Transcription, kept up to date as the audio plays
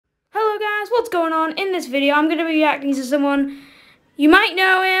what's going on? In this video, I'm going to be reacting to someone. You might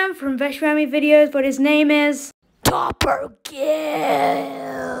know him from Veshwami videos, but his name is Topper Guild.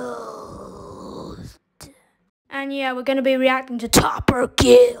 And yeah, we're going to be reacting to Topper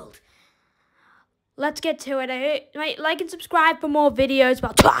Guild. Let's get to it. Like and subscribe for more videos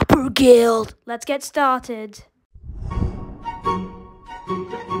about Topper Guild. Let's get started.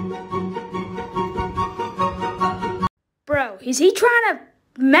 Bro, is he trying to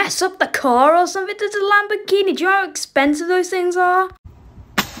mess up the car or something? There's a Lamborghini. Do you know how expensive those things are?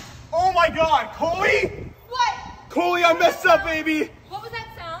 Oh my god, Coley! What? Coley, I messed up, baby! What was that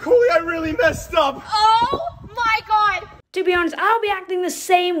sound? Coley, I really messed up! Oh my god! To be honest, I'll be acting the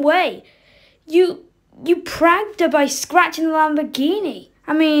same way. You pranked her by scratching the Lamborghini.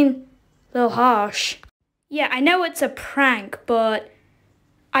 I mean, a little harsh. Yeah, I know it's a prank, but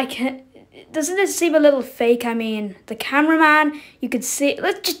doesn't it seem a little fake? I mean, the cameraman, you could see.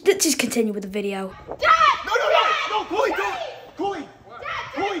 Let's just continue with the video. Dad! No, Coley, don't! Coley!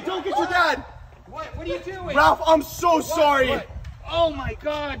 Coley, don't get your dad! What are you doing? Ralph, I'm so sorry! What? Oh my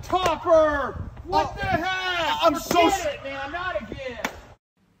god, Topper! What the heck? I'm so sorry. Man, not again!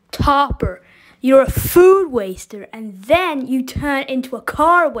 Topper, you're a food waster, and then you turn into a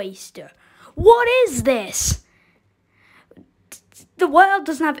car waster. What is this? The world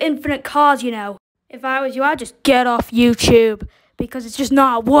doesn't have infinite cars, you know. If I was you, I'd just get off YouTube, because it's just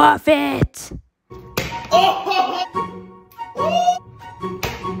not worth it.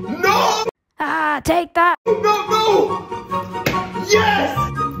 No! Ah, take that. No! Yes!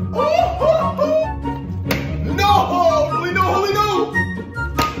 No! Holy no!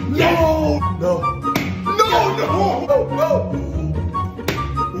 Yes!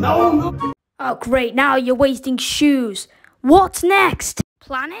 No! Oh, great, now you're wasting shoes. What's next?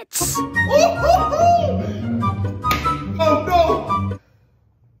 Planets? Oh no!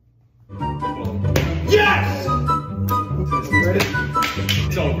 Yes! Ready?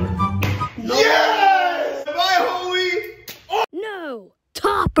 It's over. No. Yes! Bye, Holy! Oh. No!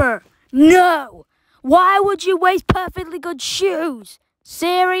 Topper! No! Why would you waste perfectly good shoes?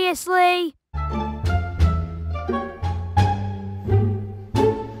 Seriously?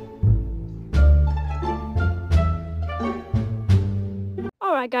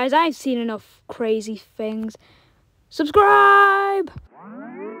 Alright guys, I've seen enough crazy things. Subscribe!